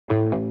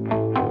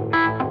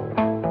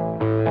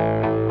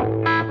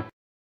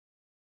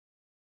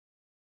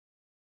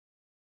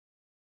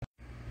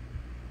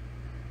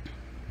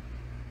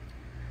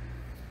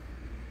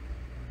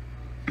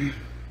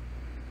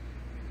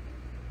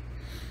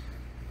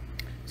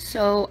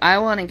So I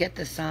want to get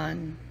this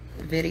on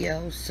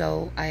video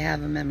so I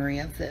have a memory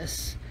of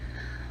this.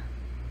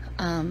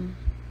 I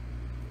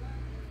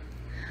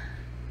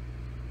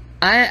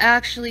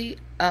actually,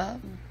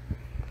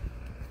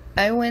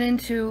 I went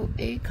into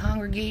a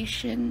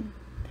congregation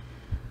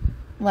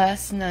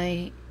last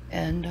night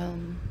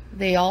and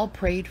they all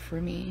prayed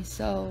for me,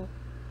 so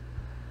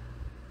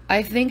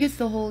I think it's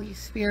the Holy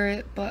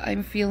Spirit, but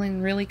I'm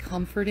feeling really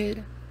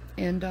comforted.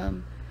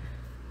 And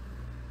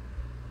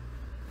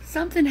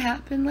something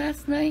happened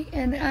last night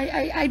and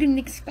I didn't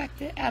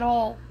expect it at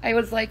all. I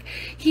was like,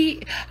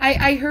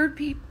 I heard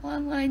people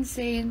online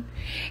saying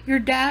your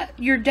dad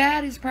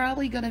is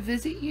probably gonna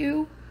visit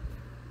you,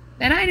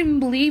 and I didn't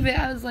believe it.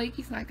 I was like,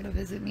 he's not gonna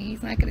visit me,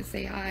 he's not gonna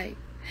say hi.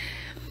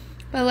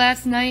 But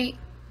last night,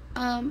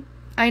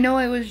 I know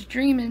I was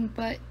dreaming,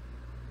 but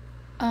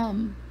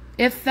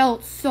it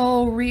felt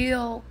so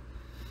real.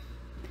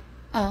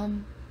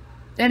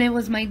 And it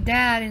was my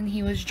dad, and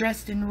he was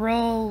dressed in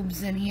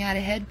robes, and he had a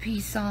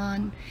headpiece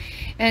on,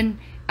 and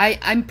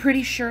I'm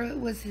pretty sure it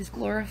was his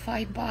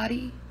glorified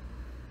body.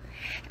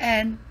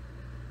 And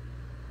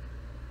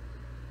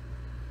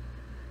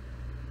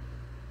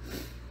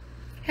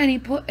he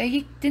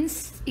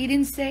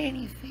didn't say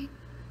anything.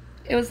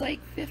 It was like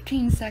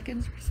 15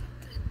 seconds or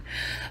something.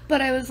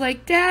 But I was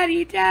like,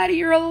 Daddy,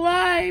 you're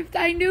alive.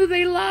 I knew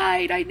they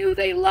lied.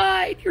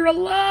 You're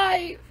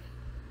alive.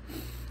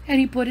 And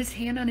he put his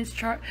hand on his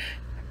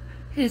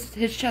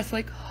his chest,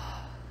 like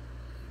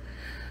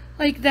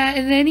that,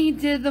 and then he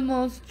did the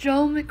most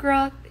Joe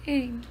McGraw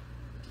thing,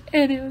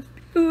 and it was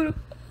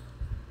beautiful.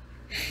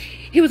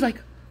 He was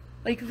like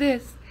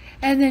this,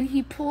 and then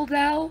he pulled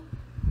out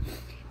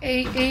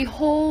a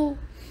whole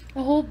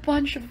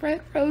bunch of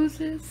red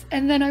roses,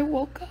 and then I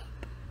woke up.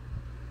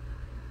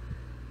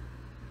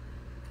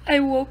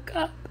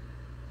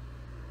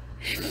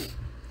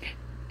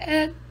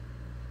 And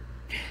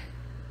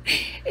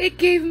it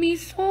gave me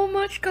so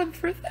much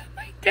comfort that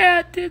my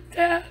dad did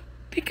that,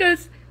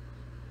 because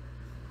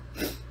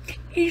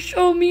he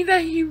showed me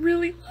that he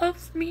really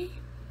loves me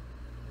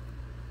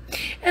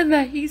and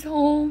that he's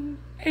home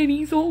and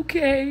he's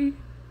okay.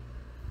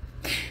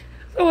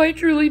 So I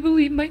truly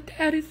believe my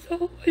dad is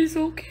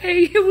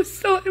okay. It was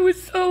so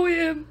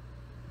him.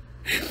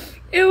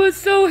 It was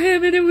so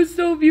him, and it was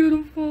so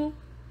beautiful.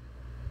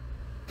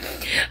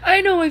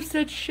 I know I've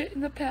said shit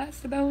in the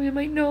past about him.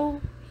 I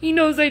know. He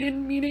knows I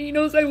didn't mean it. He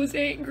knows I was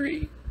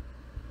angry.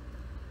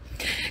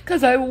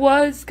 Because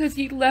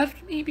he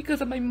left me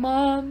because of my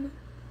mom.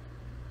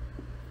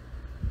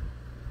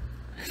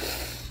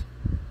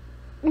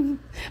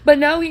 But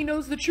now he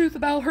knows the truth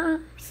about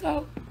her,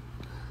 so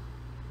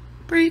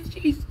praise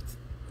Jesus.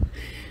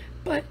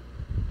 But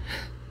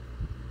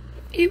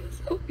it was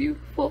so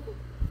beautiful.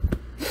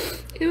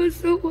 It was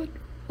so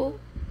wonderful.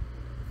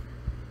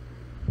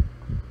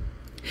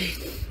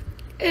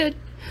 And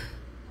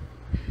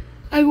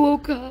I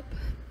woke up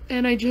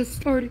and I just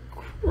started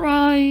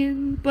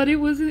crying, but it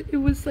wasn't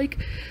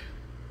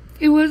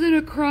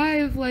a cry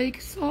of like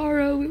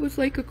sorrow. It was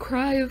like a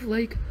cry of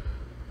like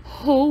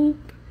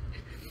hope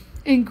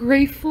and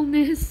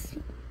gratefulness,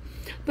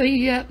 but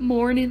yet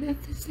mourning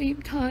at the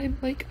same time.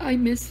 Like, I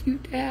miss you,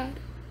 Dad,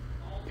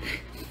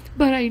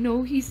 but I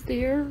know he's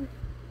there.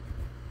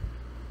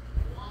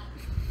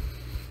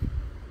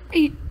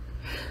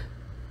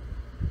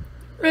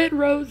 Red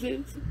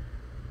roses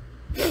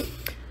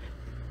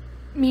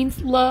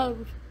means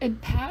love and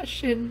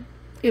passion.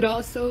 It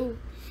also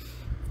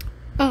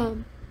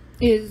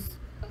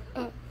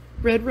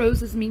red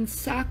roses means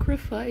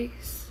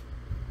sacrifice.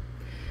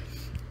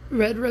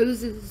 Red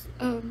roses,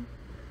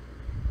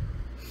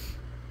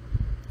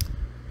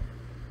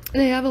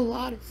 they have a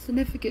lot of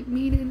significant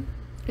meaning,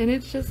 and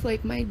it's just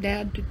like my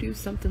dad to do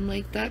something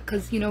like that,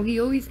 because, you know, he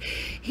always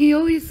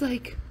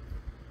like,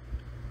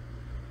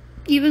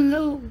 even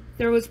though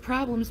there was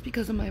problems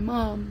because of my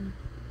mom,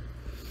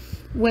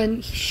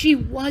 when she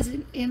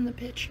wasn't in the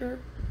picture,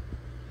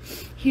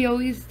 he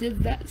always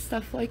did that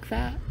stuff like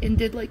that, and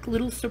did like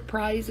little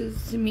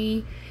surprises to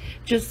me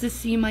just to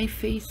see my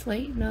face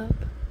lighten up.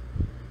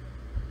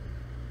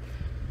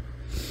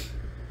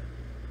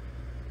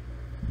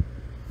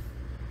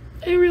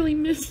 I really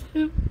miss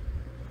him,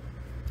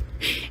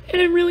 and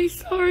I'm really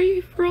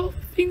sorry for all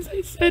the things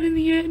I said in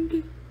the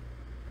end.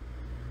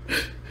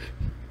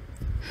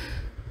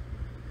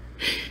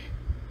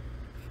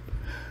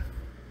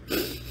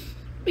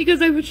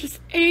 Because I was just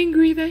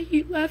angry that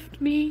he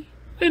left me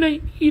when I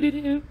needed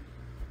him.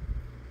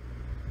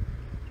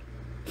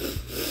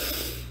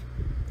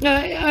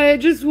 I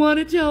just want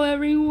to tell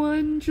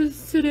everyone,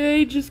 just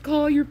today, just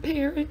call your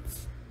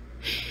parents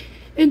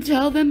and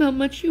tell them how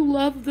much you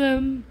love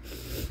them,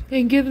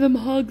 and give them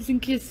hugs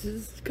and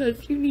kisses,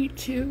 because you need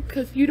to,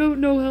 because you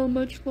don't know how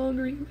much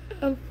longer you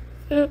have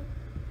them.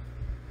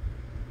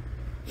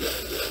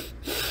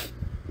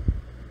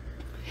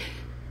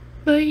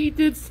 But he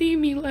did see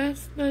me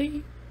last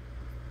night.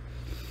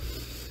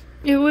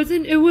 It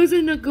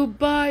wasn't a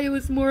goodbye, it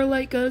was more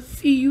like a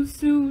see you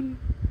soon.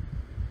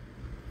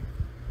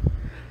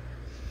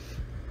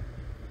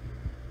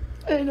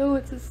 I know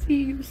it's a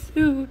see you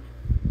soon.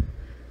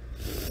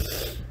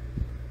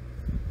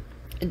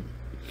 And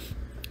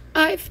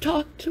I've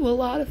talked to a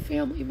lot of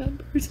family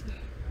members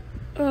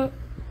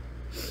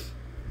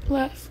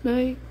last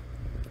night,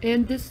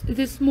 and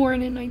this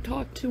morning I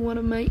talked to one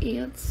of my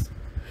aunts.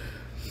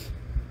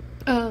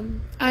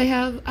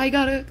 I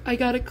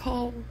gotta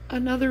call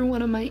another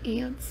one of my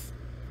aunts.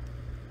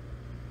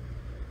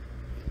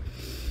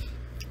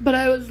 But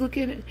I was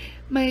looking at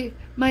my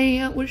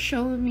aunt was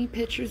showing me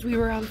pictures. We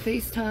were on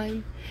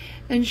FaceTime,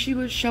 and she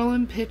was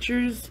showing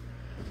pictures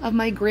of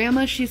my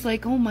grandma. She's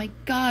like, "Oh my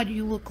God,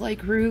 you look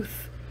like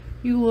Ruth.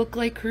 You look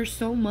like her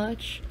so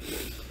much."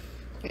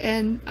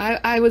 And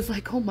I was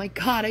like, "Oh my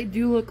God, I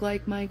do look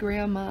like my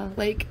grandma.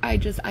 Like, I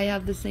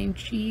have the same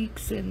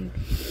cheeks and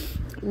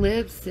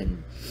lips."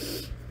 And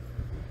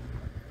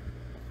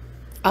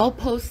I'll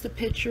post a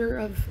picture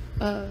of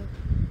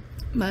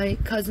my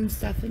cousin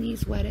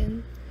Stephanie's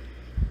wedding,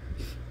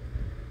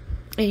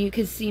 and you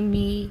can see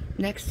me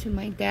next to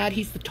my dad.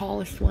 He's the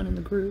tallest one in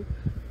the group.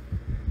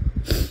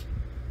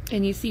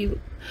 And you see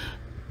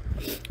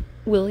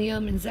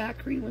William and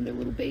Zachary when they're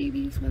little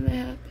babies, when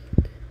that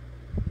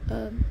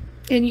happened.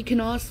 And you can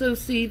also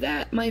see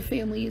that my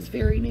family is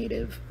very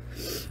native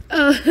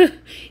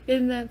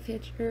in that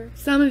picture.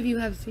 Some of you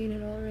have seen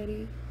it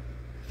already.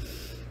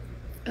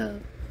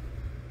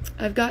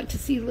 I've got to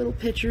see little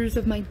pictures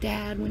of my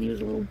dad when he was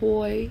a little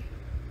boy.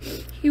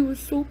 He was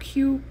so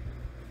cute.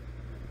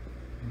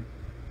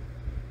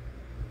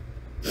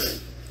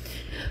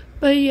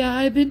 But yeah,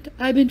 I've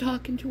been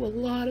talking to a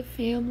lot of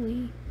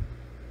family.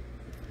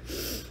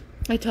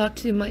 I talked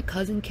to my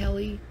cousin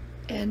Kelly,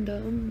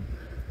 and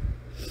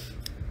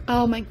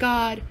oh my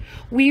God,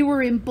 we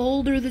were in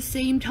Boulder the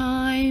same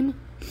time.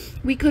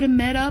 We could have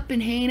met up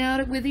and hang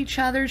out with each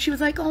other. She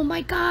was like, "Oh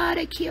my God,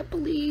 I can't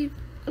believe,"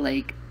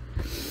 like,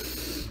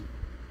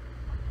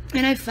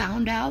 and I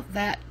found out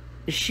that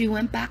she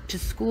went back to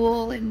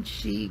school and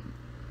she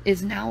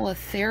is now a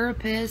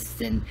therapist,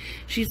 and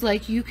she's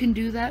like, "You can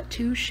do that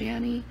too,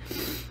 Shanny.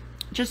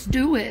 Just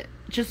do it.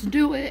 Just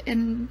do it."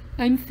 And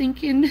I'm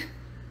thinking,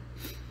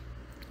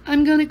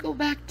 I'm gonna go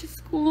back to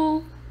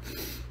school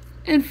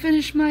and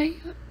finish my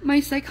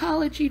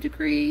psychology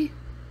degree,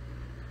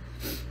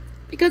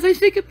 because I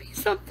think it'd be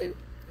something,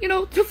 you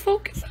know, to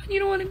focus on, you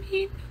know what I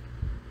mean?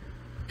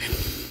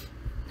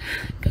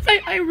 Because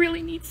I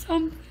really need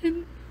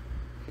something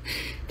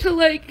to,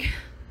 like,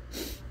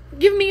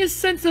 give me a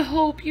sense of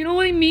hope, you know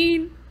what I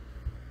mean?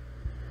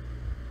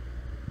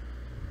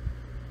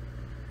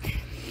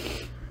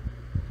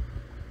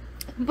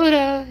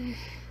 But,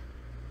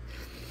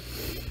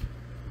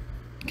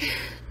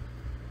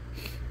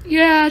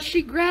 yeah,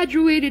 she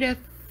graduated at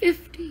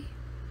 50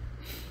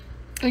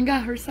 and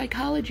got her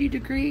psychology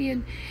degree,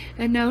 and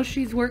now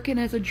she's working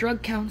as a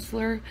drug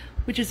counselor,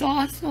 which is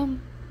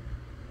awesome.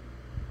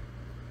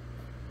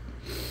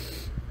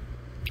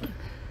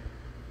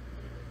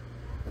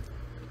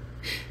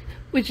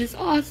 Which is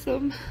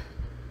awesome.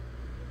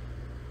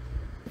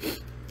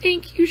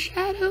 Thank you,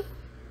 Shadow.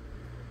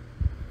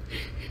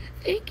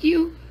 Thank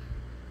you.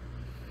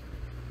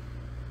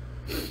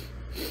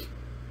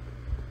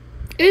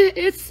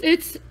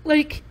 It's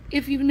like,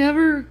 if you've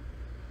never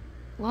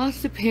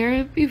lost a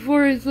parent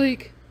before, it's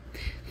like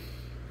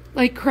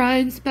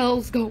crying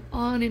spells go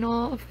on and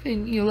off,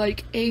 and you're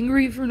like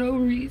angry for no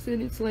reason.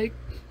 It's like,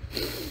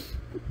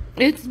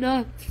 it's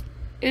nuts.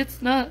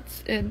 It's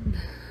nuts. And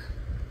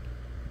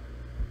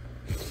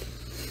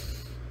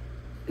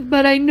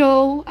but I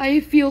know, I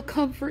feel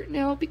comfort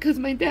now because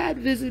my dad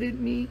visited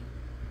me,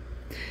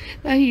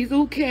 that he's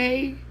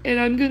okay, and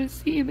I'm gonna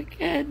see him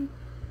again.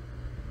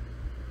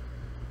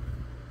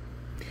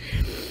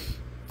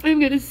 I'm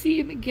gonna see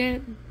him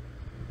again.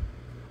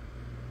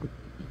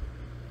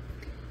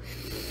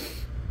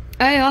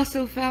 I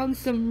also found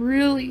some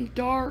really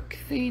dark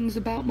things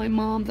about my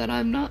mom that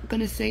I'm not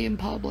gonna say in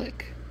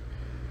public,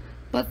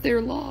 but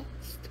they're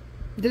lost.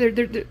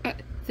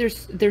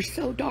 They're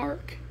so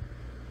dark.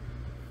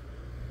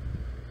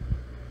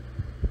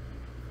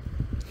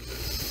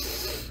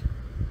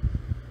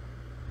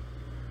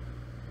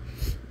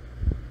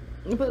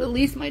 But at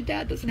least my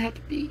dad doesn't have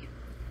to be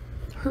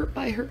hurt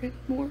by her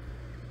anymore.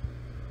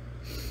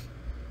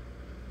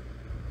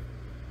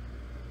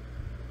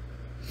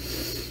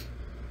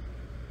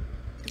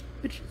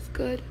 Which is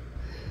good.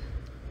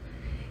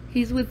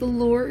 He's with the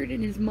Lord,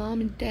 and his mom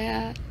and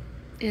dad,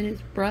 and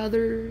his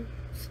brothers,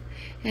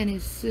 and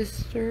his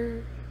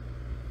sister,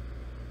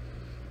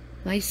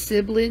 my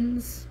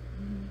siblings.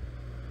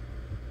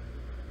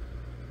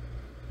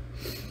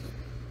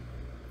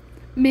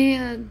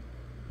 Man,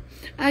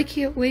 I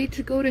can't wait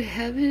to go to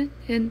heaven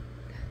and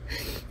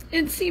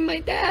see my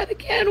dad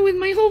again with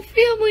my whole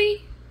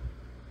family.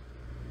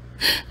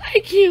 I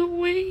can't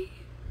wait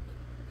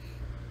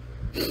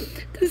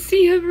to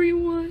see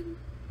everyone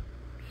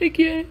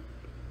again.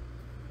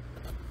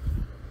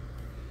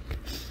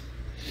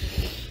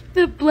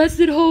 The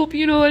blessed hope,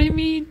 you know what I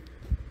mean?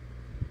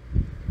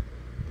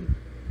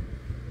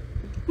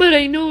 But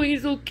I know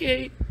he's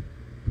okay.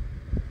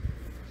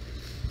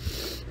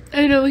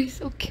 I know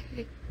he's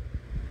okay.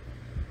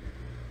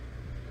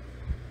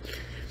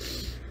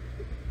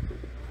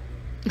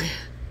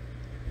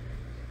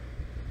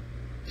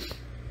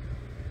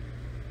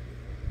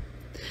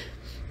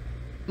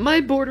 my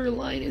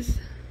borderline is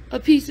a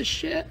piece of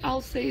shit,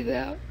 I'll say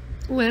that.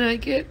 When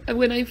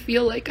I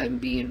feel like I'm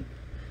being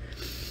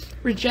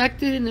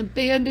rejected and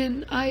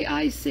abandoned,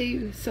 I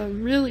say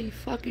some really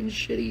fucking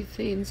shitty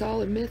things,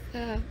 I'll admit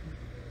that.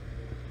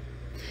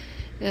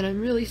 And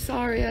I'm really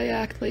sorry I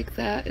act like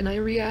that and I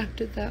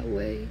reacted that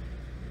way.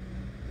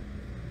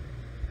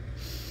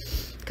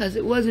 Because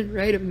it wasn't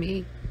right of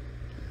me.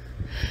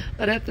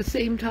 But at the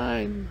same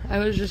time, I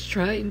was just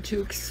trying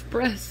to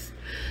express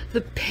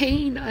the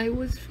pain I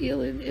was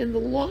feeling and the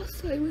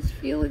loss I was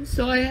feeling.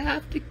 So I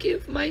have to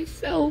give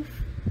myself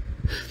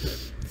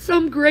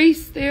some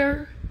grace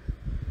there.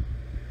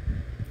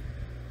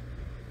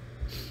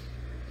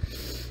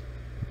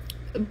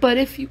 But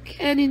if you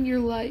can in your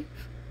life,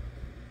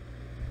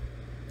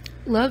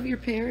 love your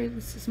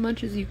parents as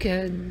much as you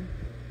can,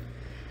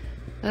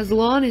 as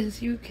long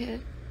as you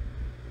can.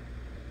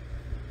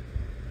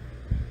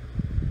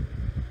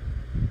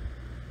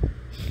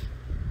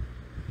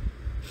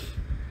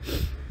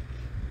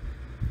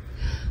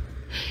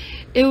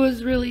 It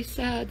was really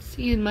sad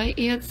seeing my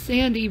Aunt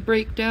Sandy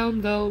break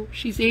down, though.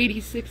 She's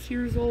 86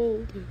 years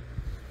old.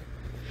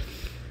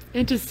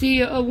 And to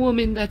see a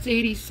woman that's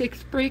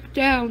 86 break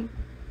down,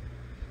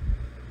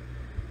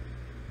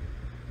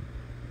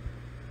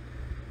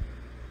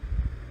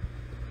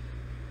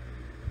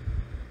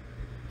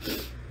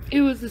 it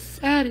was the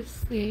saddest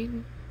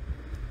thing.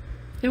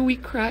 And we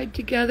cried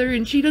together,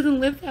 and she doesn't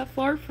live that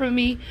far from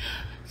me.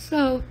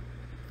 So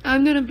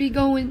I'm gonna be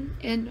going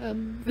and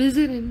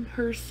visiting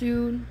her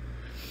soon.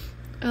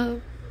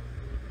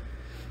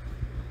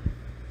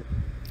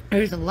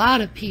 There's a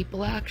lot of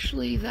people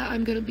actually that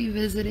I'm gonna be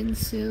visiting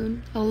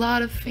soon. A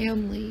lot of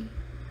family.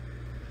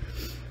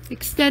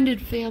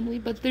 Extended family,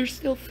 but they're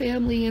still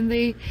family, and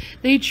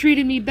they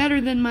treated me better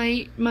than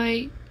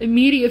my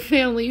immediate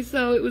family,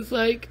 so it was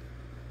like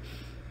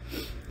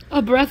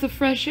a breath of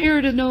fresh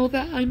air to know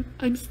that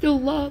I'm still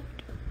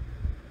loved.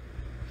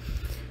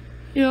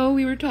 You know,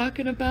 we were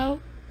talking about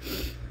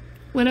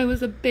when I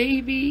was a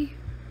baby,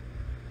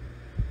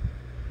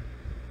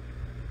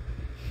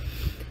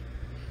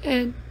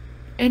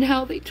 and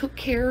how they took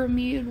care of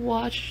me and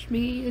watched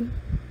me and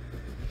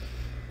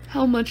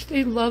how much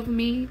they love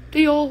me.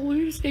 They all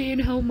were saying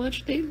how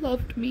much they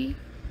loved me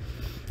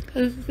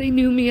because they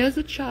knew me as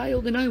a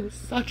child, and I was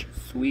such a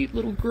sweet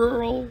little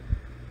girl.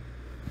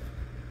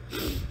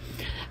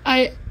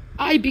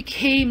 I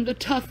became the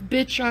tough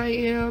bitch I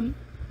am.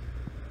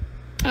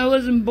 I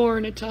wasn't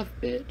born a tough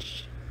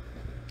bitch.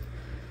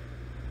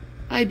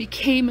 I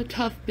became a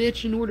tough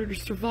bitch in order to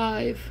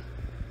survive.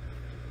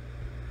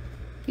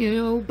 You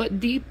know, but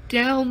deep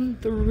down,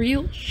 the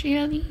real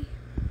Shanny,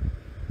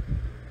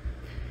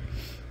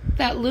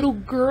 that little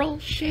girl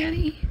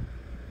Shanny,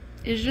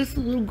 is just a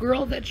little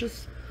girl that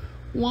just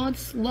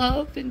wants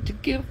love and to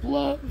give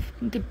love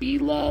and to be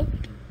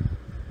loved.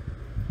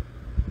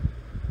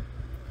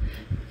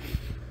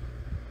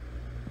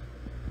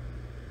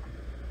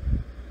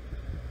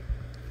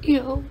 You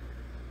know,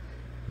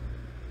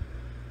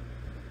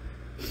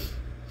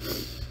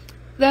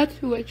 that's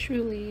who I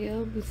truly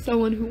am, is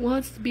someone who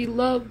wants to be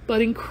loved, but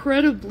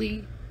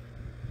incredibly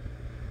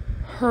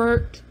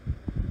hurt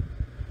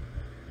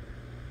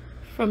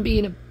from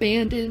being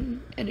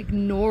abandoned and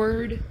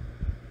ignored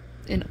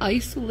and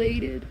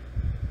isolated.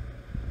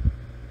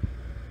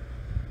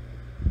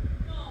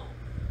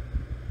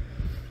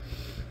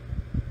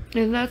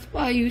 And that's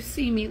why you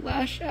see me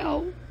lash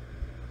out.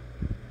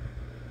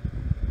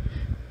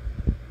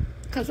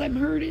 Because I'm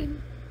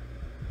hurting.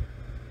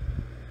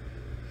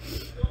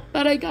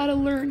 But I gotta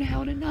learn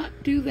how to not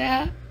do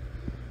that.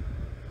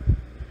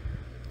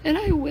 And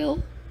I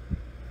will.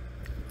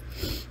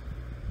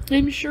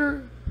 I'm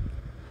sure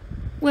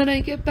when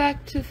I get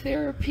back to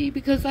therapy,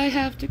 because I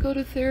have to go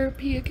to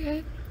therapy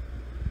again,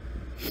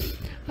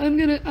 I'm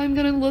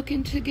gonna look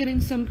into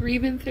getting some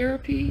grieving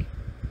therapy.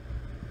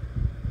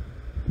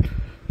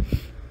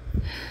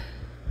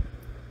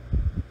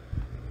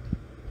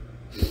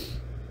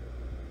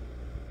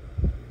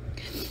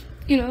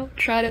 You know,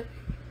 try to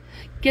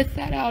get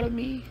that out of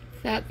me,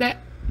 that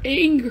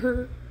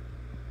anger.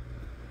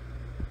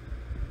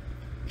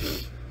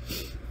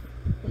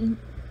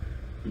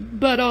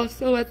 But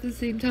also at the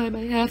same time,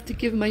 I have to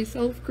give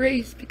myself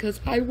grace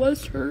because I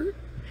was hurt,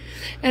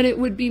 and it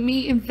would be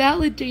me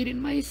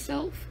invalidating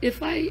myself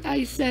if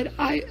I said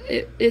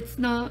it's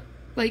not,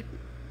 like,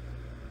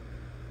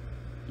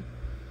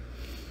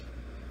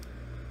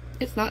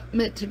 it's not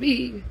meant to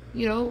be.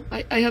 You know,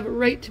 I have a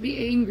right to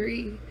be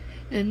angry.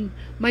 And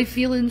my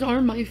feelings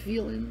are my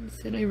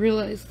feelings, and I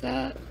realize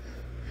that.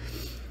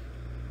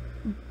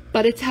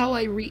 But it's how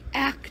I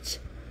react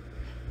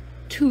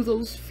to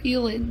those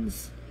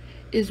feelings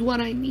is what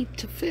I need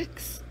to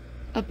fix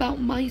about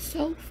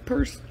myself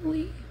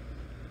personally.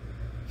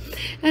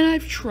 And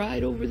I've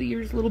tried over the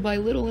years, little by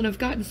little, and I've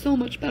gotten so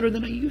much better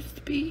than I used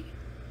to be.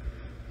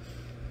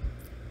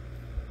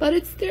 But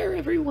it's there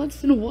every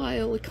once in a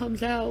while, it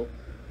comes out,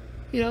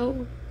 you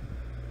know?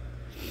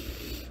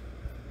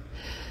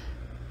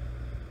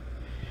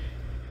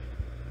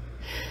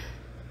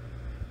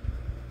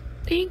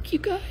 Thank you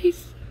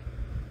guys.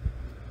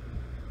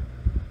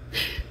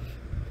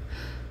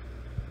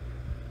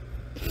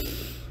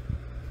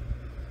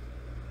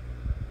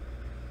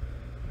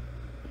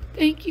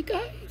 Thank you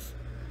guys.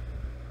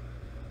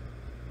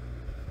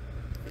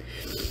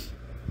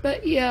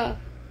 But yeah,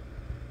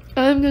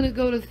 I'm gonna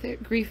go to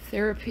grief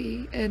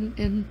therapy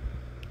and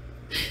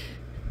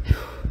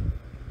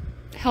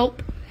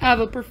have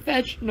a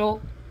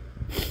professional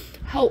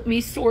help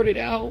me sort it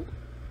out.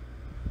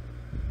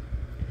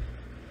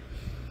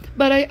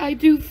 But I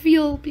do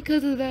feel,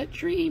 because of that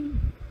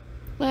dream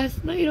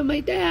last night of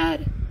my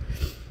dad,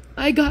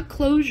 I got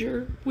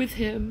closure with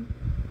him.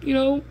 You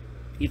know,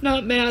 he's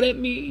not mad at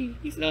me.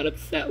 He's not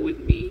upset with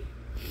me.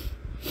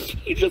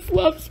 He just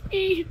loves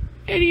me,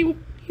 and he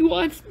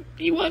wants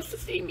to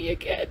see me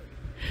again.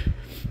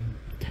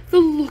 The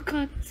look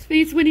on his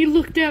face when he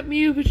looked at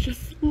me, it was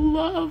just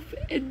love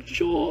and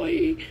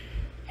joy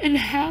and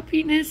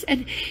happiness.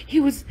 And he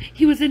was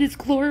in his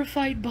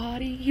glorified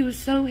body. He was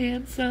so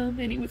handsome,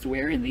 and he was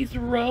wearing these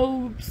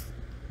robes.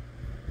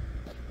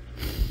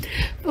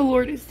 The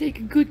Lord has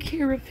taken good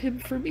care of him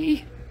for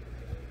me.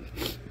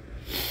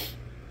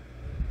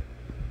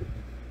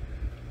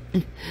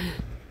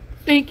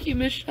 Thank you,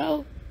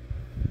 Michelle.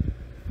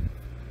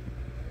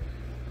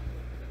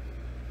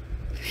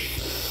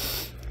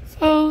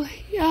 So,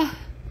 yeah,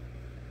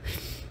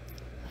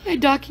 I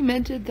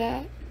documented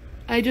that.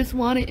 I just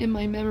want it in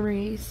my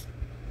memories,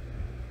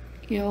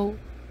 you know,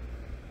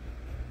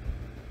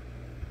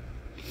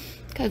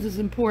 because it's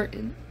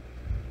important.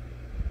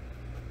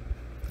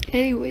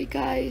 Anyway,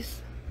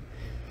 guys,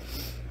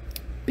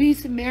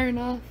 peace and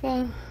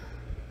Maranatha.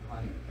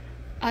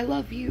 I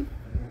love you.